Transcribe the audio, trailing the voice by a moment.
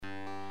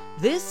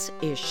This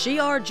is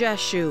Shiar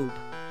Jashub,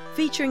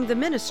 featuring the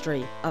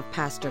ministry of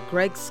Pastor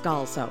Greg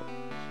Scalzo.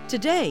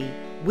 Today,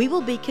 we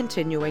will be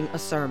continuing a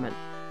sermon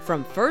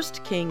from 1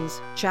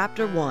 Kings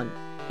chapter 1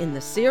 in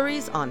the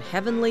series on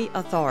heavenly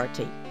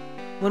authority.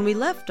 When we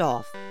left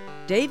off,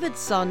 David's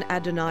son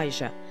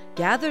Adonijah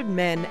gathered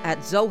men at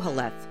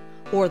Zoheleth,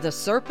 or the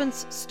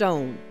serpent's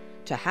stone,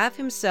 to have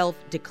himself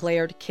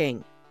declared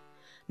king.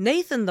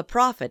 Nathan the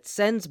prophet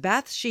sends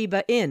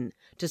Bathsheba in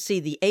to see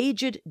the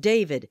aged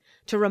David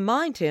to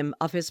remind him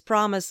of his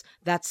promise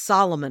that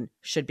Solomon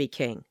should be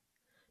king.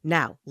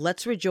 Now,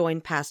 let's rejoin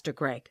Pastor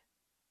Greg.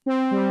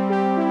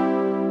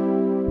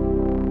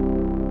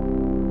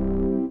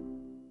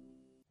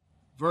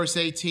 Verse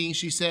 18,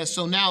 she says,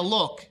 "So now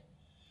look,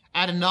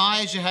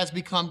 Adonijah has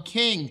become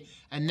king,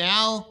 and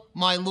now,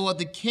 my lord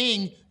the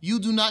king, you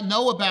do not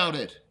know about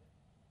it."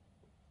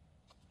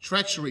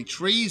 Treachery,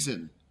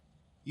 treason,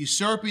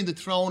 usurping the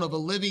throne of a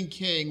living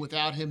king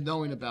without him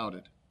knowing about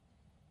it.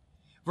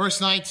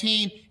 Verse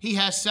 19, he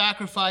has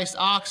sacrificed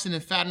oxen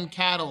and fattened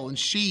cattle and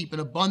sheep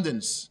in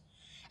abundance,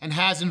 and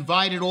has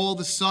invited all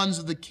the sons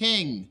of the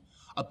king,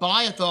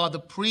 Abiathar the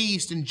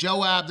priest and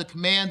Joab the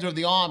commander of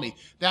the army.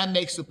 That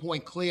makes the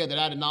point clear that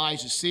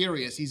Adonijah is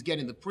serious. He's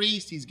getting the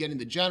priest, he's getting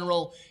the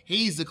general,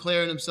 he's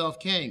declaring himself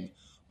king.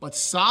 But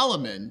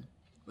Solomon,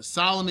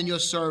 your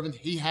servant,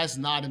 he has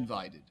not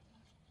invited.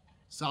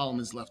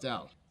 Solomon's left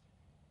out.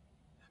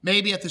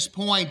 Maybe at this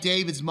point,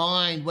 David's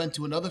mind went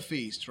to another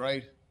feast,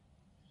 right?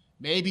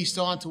 Maybe he's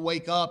starting to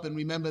wake up and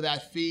remember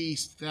that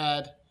feast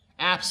that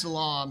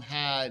Absalom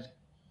had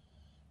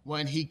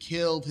when he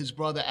killed his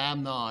brother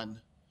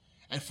Amnon.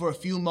 And for a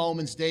few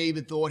moments,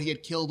 David thought he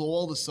had killed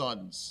all the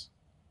sons,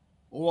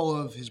 all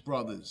of his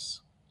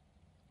brothers.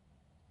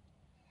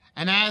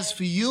 "And as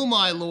for you,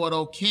 my lord,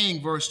 O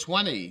king," verse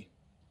 20,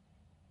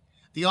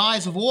 "the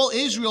eyes of all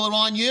Israel are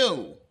on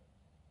you,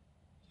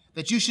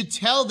 that you should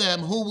tell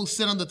them who will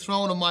sit on the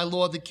throne of my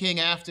lord the king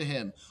after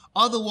him.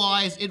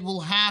 Otherwise it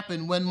will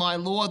happen when my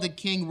lord the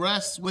king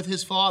rests with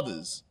his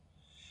fathers,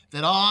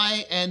 that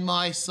I and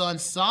my son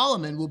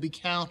Solomon will be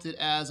counted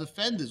as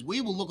offenders."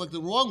 We will look like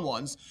the wrong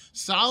ones.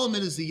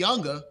 Solomon is the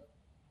younger.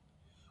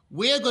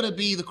 We're going to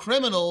be the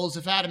criminals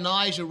if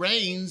Adonijah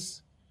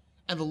reigns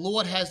and the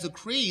Lord has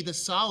decreed that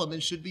Solomon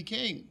should be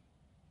king.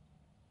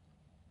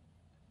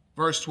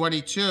 Verse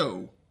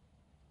 22,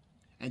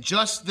 "And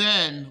just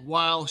then,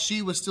 while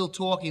she was still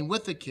talking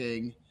with the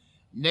king,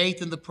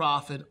 Nathan the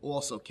prophet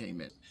also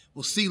came in."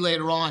 We'll see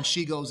later on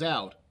she goes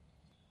out.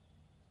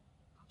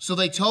 "So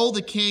they told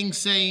the king,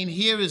 saying,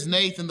 'Here is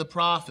Nathan the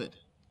prophet.'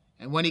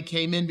 And when he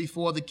came in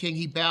before the king,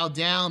 he bowed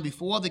down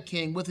before the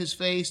king with his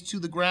face to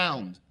the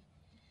ground.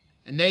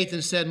 And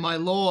Nathan said, 'My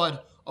lord,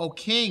 O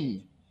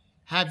king,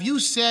 have you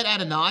said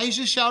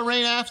Adonijah shall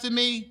reign after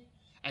me,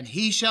 and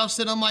he shall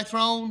sit on my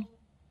throne?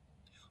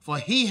 For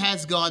he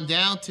has gone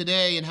down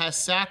today and has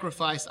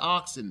sacrificed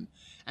oxen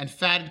and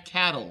fatted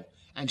cattle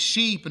and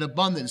sheep in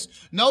abundance.'"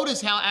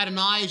 Notice how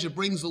Adonijah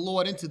brings the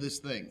Lord into this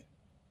thing,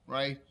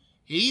 right?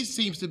 He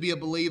seems to be a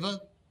believer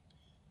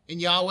in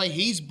Yahweh.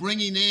 He's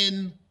bringing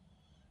in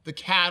the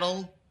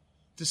cattle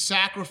to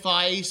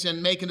sacrifice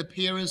and make an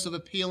appearance of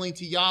appealing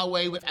to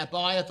Yahweh with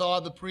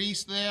Abiathar the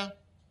priest there.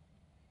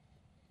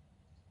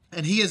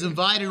 "And he has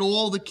invited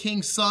all the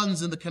king's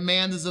sons and the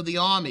commanders of the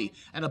army,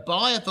 and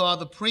Abiathar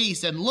the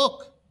priest, and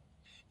look,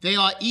 they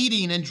are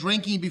eating and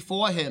drinking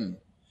before him.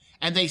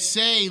 And they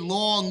say,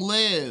 'Long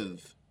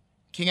live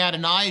King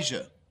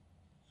Adonijah.'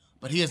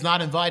 But he has not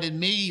invited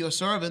me, your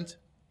servant,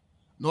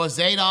 nor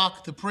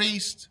Zadok the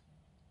priest,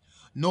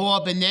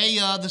 nor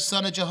Benaiah the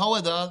son of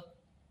Jehoiada,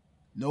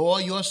 nor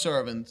your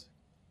servant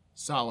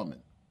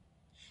Solomon.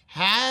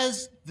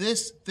 Has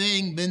this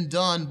thing been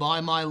done by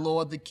my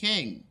lord the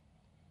king?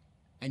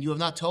 And you have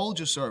not told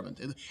your servant."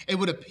 It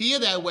would appear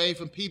that way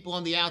from people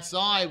on the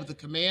outside with the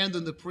commander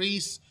and the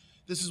priests.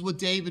 This is what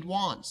David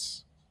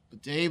wants.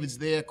 But David's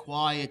there,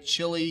 quiet,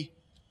 chilly,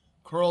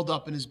 curled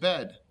up in his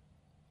bed.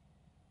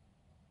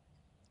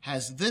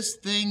 "Has this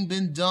thing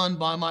been done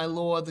by my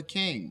lord the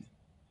king?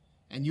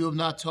 And you have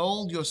not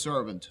told your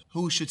servant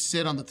who should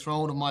sit on the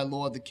throne of my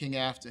lord the king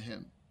after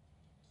him?"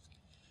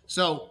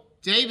 So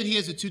David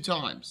hears it 2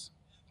 times.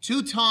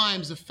 2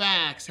 times the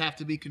facts have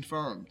to be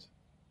confirmed.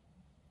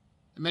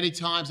 And many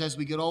times as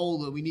we get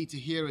older, we need to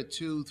hear it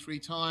 2, 3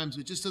 times.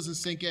 It just doesn't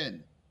sink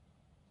in.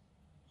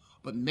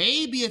 But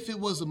maybe if it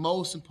was the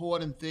most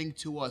important thing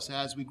to us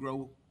as we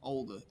grow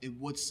older, it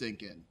would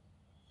sink in.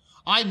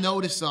 I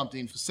noticed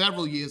something. For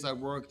several years, I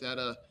worked at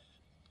a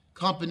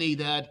company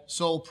that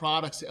sold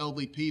products to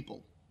elderly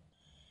people.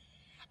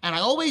 And I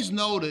always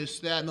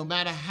noticed that no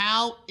matter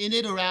how in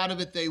it or out of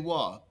it they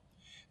were,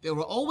 there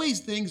were always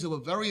things that were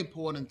very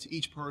important to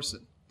each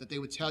person that they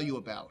would tell you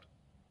about.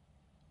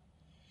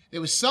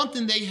 There was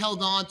something they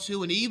held on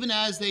to, and even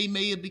as they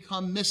may have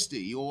become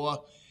misty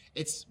or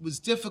it was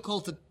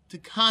difficult to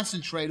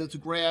concentrate or to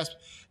grasp,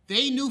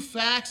 they knew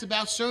facts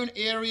about certain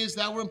areas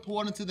that were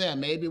important to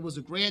them. Maybe it was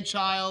a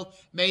grandchild,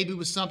 maybe it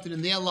was something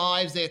in their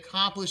lives they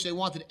accomplished they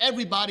wanted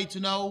everybody to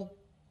know.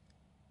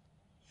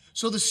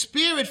 So the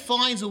Spirit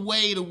finds a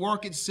way to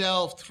work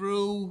itself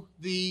through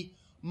the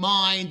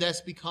mind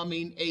that's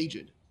becoming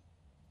aged.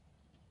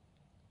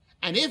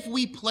 And if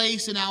we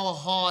place in our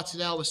hearts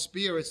and our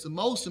spirits the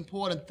most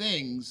important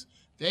things,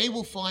 they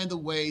will find a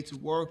way to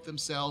work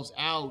themselves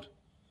out,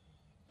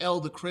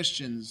 elder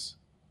Christians,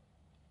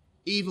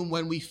 even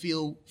when we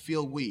feel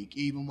weak,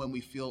 even when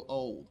we feel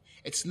old.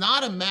 It's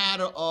not a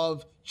matter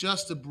of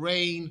just the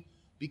brain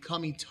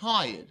becoming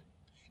tired.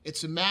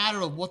 It's a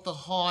matter of what the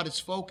heart is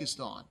focused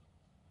on.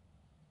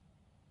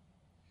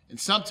 And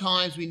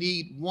sometimes we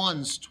need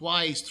once,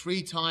 twice,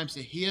 3 times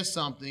to hear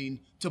something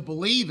to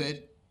believe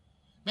it.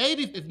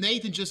 Maybe if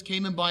Nathan just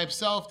came in by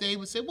himself, Dave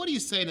would say, "What are you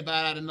saying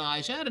about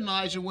Adonijah?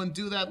 Adonijah wouldn't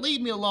do that.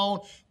 Leave me alone."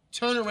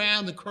 Turn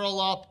around and curl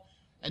up,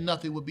 and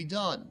nothing would be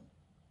done.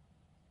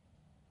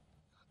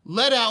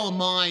 Let our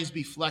minds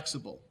be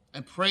flexible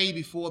and pray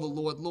before the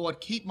Lord.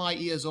 Lord, keep my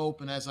ears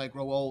open as I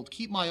grow old.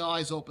 Keep my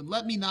eyes open.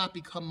 Let me not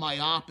become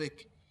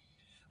myopic.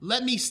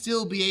 Let me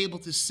still be able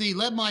to see.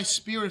 Let my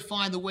spirit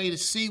find a way to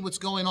see what's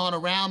going on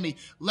around me.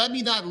 Let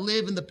me not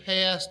live in the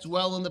past,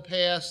 dwell in the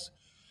past,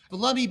 but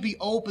let me be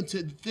open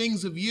to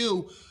things of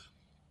you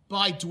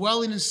by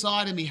dwelling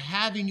inside of me,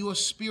 having your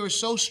spirit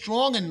so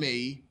strong in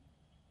me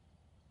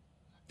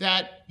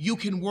that you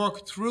can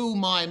work through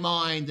my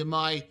mind and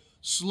my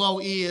slow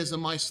ears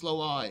and my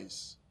slow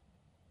eyes,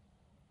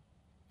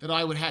 that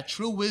I would have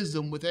true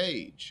wisdom with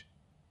age.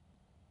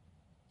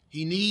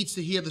 He needs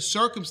to hear the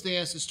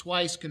circumstances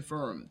twice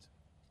confirmed.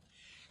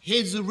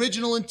 His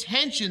original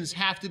intentions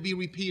have to be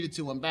repeated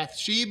to him.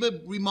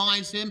 Bathsheba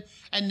reminds him,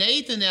 and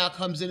Nathan now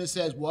comes in and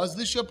says, "Was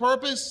this your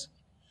purpose?"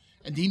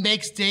 And he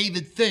makes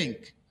David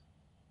think.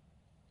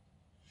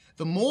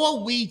 The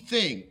more we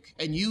think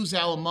and use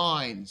our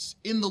minds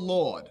in the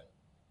Lord,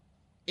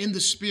 in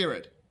the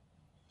Spirit,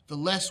 the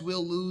less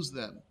we'll lose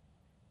them.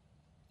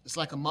 It's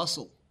like a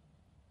muscle.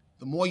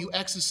 The more you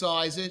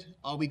exercise it,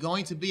 are we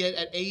going to be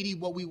at 80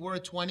 what we were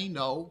at 20?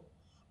 No,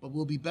 but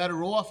we'll be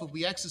better off if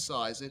we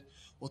exercise it.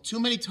 Well,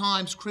 too many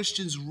times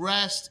Christians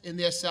rest in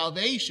their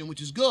salvation, which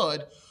is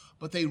good,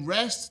 but they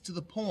rest to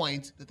the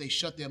point that they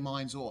shut their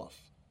minds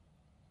off.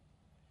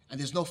 And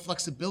there's no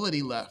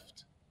flexibility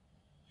left.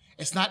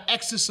 It's not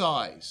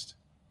exercised.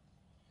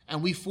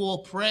 And we fall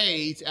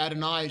prey to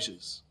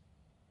Adonijahs.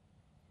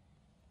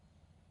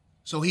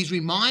 So he's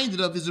reminded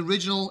of his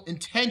original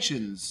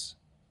intentions,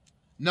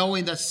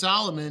 knowing that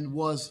Solomon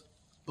was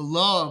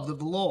beloved of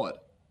the Lord.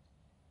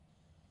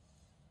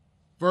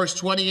 Verse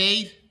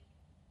 28,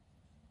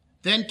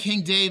 then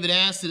King David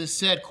answered and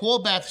said, "Call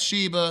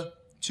Bathsheba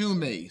to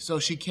me." So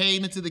she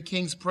came into the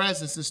king's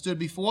presence and stood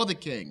before the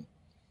king.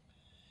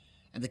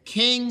 And the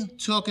king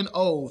took an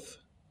oath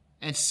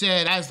and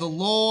said, "As the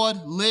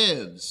Lord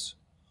lives,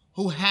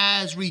 who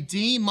has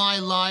redeemed my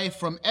life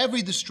from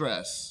every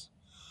distress,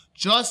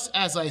 just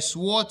as I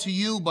swore to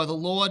you by the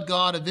Lord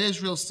God of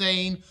Israel,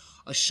 saying,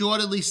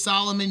 assuredly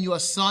Solomon your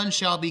son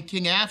shall be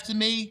king after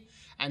me,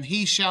 and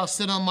he shall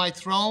sit on my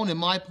throne in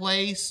my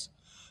place,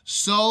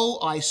 so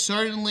I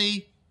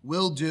certainly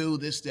will do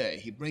this day."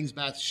 He brings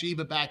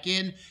Bathsheba back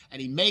in,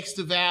 and he makes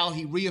the vow.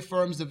 He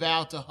reaffirms the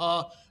vow to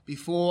her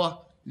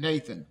before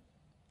Nathan.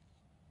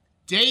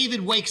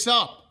 David wakes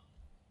up.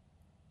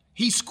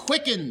 He's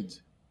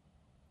quickened.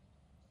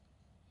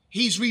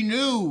 He's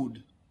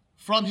renewed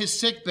from his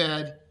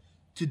sickbed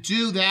to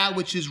do that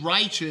which is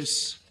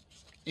righteous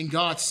in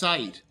God's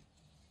sight.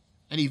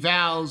 And he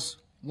vows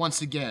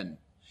once again.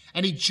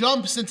 And he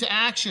jumps into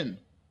action.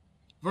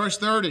 Verse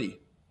 30,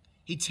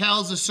 he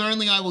tells us,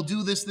 "Certainly I will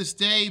do this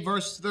day."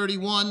 Verse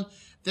 31,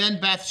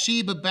 then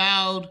Bathsheba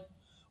bowed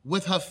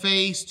with her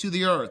face to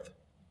the earth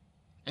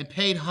and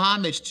paid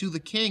homage to the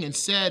king and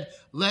said,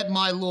 "Let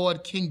my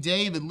lord King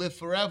David live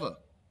forever."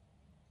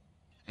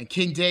 And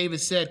King David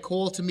said,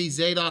 "Call to me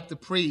Zadok the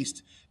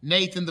priest,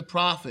 Nathan the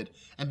prophet,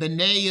 and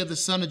Benaiah the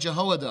son of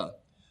Jehoiada."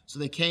 So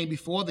they came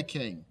before the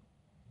king.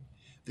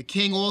 The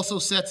king also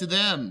said to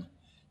them,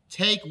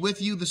 "Take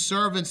with you the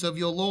servants of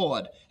your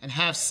lord, and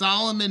have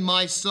Solomon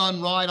my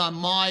son ride on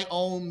my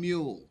own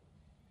mule."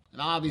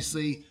 And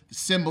obviously the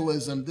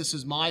symbolism, this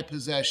is my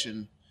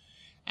possession,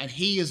 and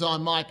he is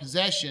on my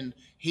possession.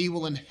 He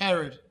will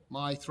inherit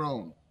my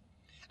throne.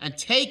 And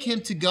take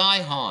him to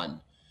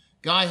Gihon.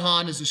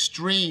 Gihon is a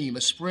stream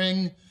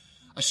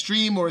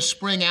or a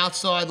spring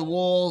outside the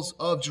walls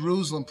of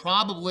Jerusalem,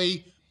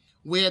 probably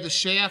where the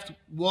shaft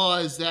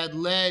was that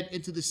led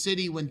into the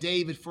city when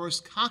David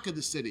first conquered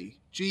the city,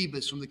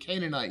 Jebus from the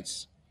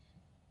Canaanites.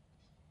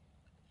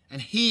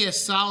 And here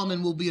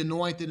Solomon will be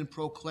anointed and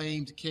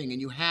proclaimed king. And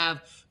you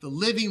have the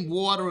living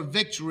water of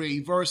victory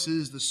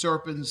versus the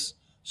serpent's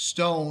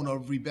stone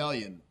of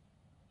rebellion.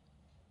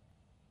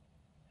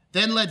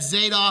 Then let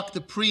Zadok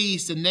the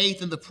priest and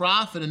Nathan the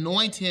prophet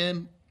anoint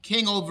him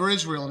king over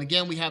Israel. And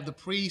again, we have the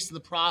priest and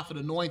the prophet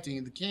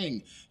anointing the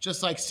king,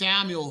 just like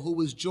Samuel, who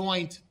was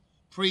joint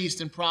priest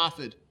and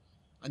prophet,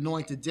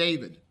 anointed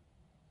David.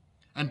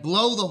 And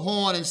blow the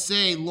horn and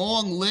say,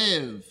 "Long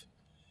live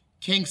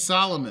King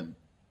Solomon."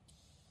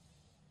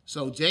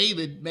 So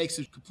David makes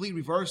a complete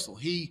reversal.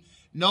 He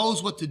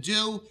knows what to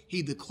do.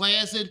 He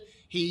declares it.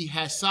 he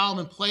has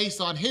Solomon placed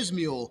on his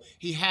mule.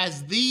 He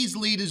has these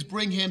leaders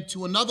bring him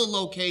to another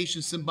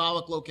location,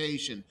 symbolic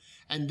location,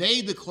 and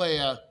they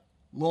declare,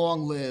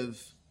 "Long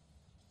live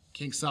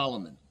King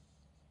Solomon.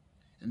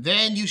 And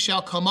then you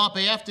shall come up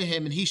after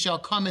him, and he shall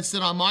come and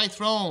sit on my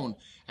throne,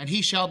 and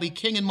he shall be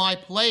king in my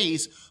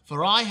place,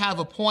 for I have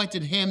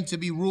appointed him to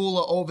be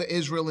ruler over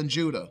Israel and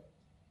Judah."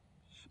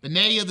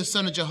 Benaiah the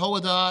son of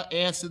Jehoiada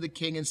answered the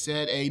king and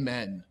said,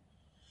 "Amen."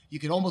 You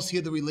can almost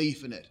hear the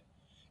relief in it.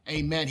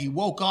 Amen. He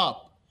woke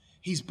up.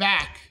 He's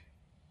back.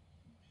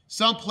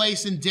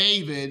 Someplace in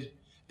David,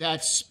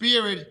 that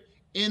spirit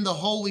in the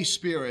Holy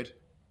Spirit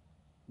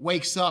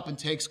wakes up and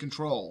takes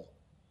control.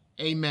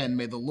 Amen.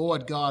 May the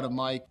Lord God of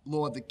my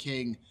Lord the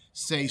King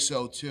say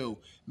so too.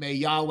 May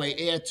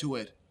Yahweh add to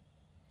it.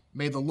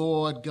 May the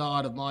Lord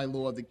God of my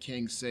Lord the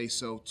King say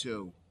so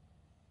too.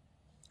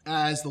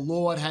 As the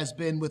Lord has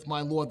been with my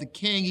Lord the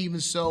King,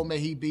 even so may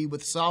he be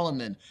with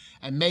Solomon,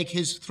 and make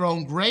his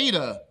throne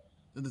greater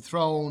than the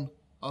throne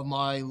of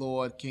my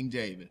Lord King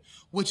David,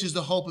 which is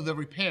the hope of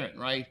every parent,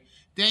 right?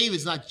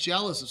 David's not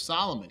jealous of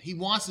Solomon. He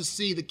wants to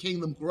see the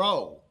kingdom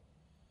grow.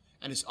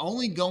 And it's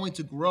only going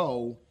to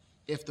grow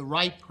if the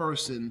right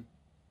person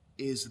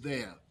is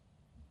there.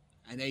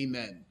 And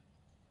amen.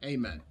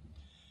 Amen.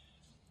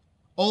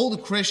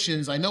 Older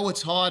Christians, I know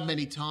it's hard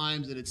many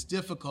times and it's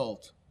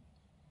difficult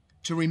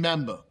to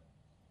remember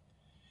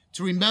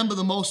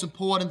the most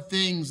important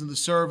things in the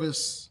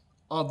service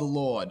of the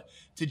Lord,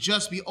 to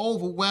just be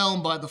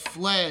overwhelmed by the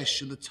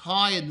flesh and the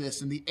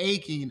tiredness and the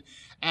aching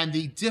and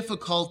the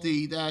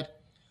difficulty that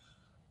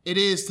it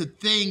is to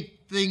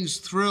think things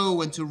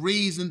through and to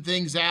reason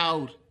things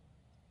out.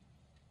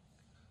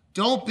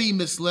 Don't be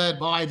misled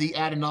by the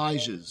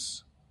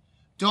Adonijahs.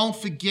 Don't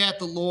forget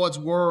the Lord's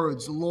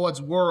words, the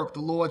Lord's work,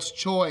 the Lord's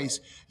choice,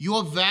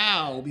 your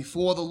vow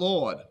before the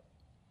Lord.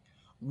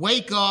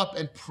 Wake up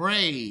and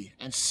pray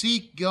and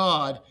seek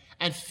God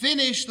and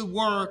finish the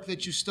work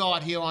that you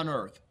start here on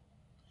earth.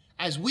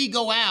 As we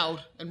go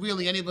out, and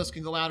really any of us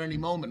can go out any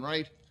moment,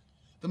 right?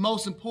 The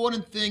most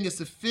important thing is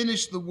to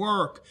finish the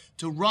work,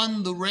 to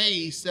run the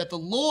race that the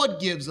Lord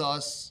gives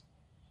us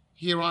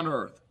here on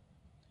earth,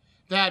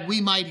 that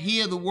we might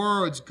hear the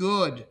words,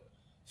 "Good,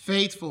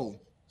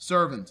 faithful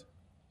servant."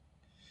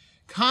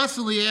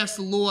 Constantly ask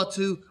the Lord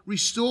to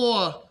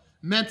restore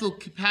mental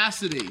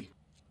capacity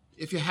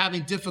if you're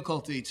having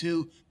difficulty,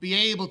 to be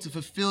able to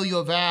fulfill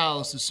your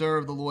vows to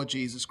serve the Lord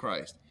Jesus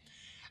Christ.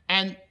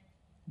 And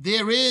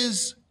there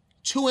is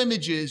two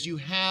images you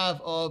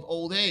have of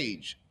old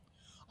age.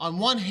 On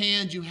one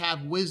hand, you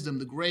have wisdom,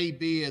 the gray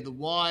beard, the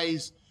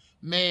wise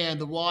man,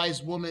 the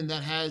wise woman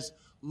that has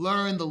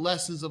learned the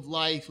lessons of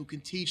life, who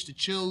can teach the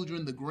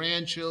children, the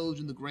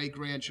grandchildren, the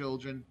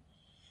great-grandchildren.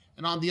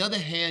 And on the other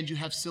hand, you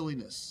have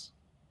silliness.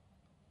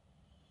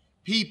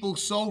 People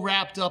so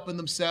wrapped up in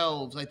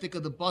themselves. I think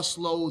of the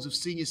busloads of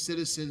senior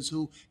citizens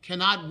who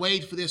cannot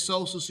wait for their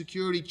Social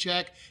Security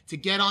check to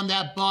get on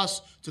that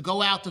bus, to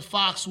go out to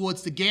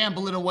Foxwoods, to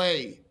gamble it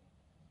away.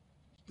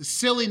 The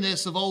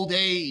silliness of old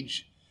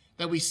age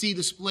that we see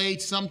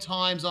displayed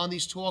sometimes on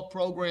these talk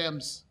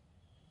programs.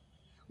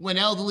 When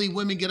elderly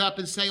women get up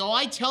and say, "Oh,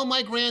 I tell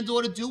my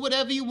granddaughter, do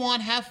whatever you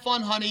want, have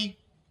fun, honey,"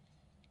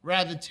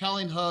 rather than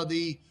telling her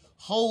the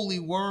holy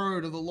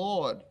word of the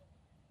Lord.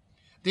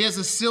 There's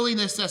a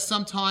silliness that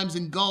sometimes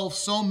engulfs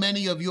so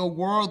many of your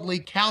worldly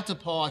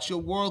counterparts, your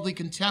worldly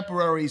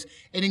contemporaries.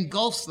 It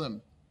engulfs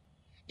them.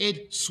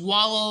 It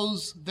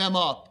swallows them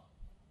up.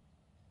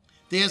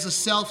 There's a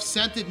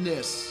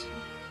self-centeredness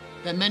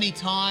that many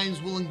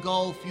times will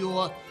engulf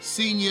your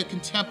senior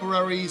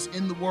contemporaries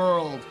in the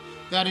world,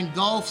 that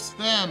engulfs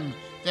them,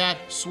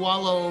 that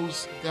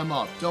swallows them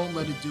up. Don't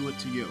let it do it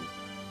to you.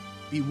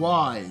 Be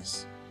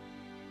wise.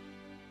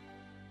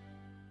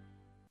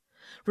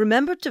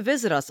 Remember to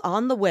visit us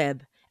on the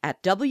web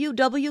at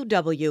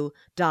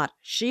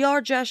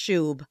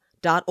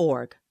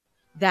www.shearjashub.org.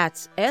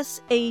 That's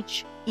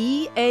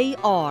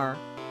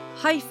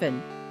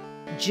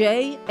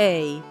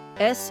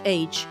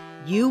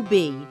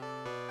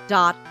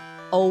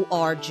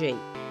SHEAR-JASHUB.org.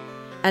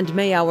 And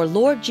may our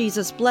Lord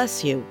Jesus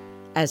bless you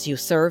as you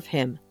serve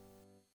him.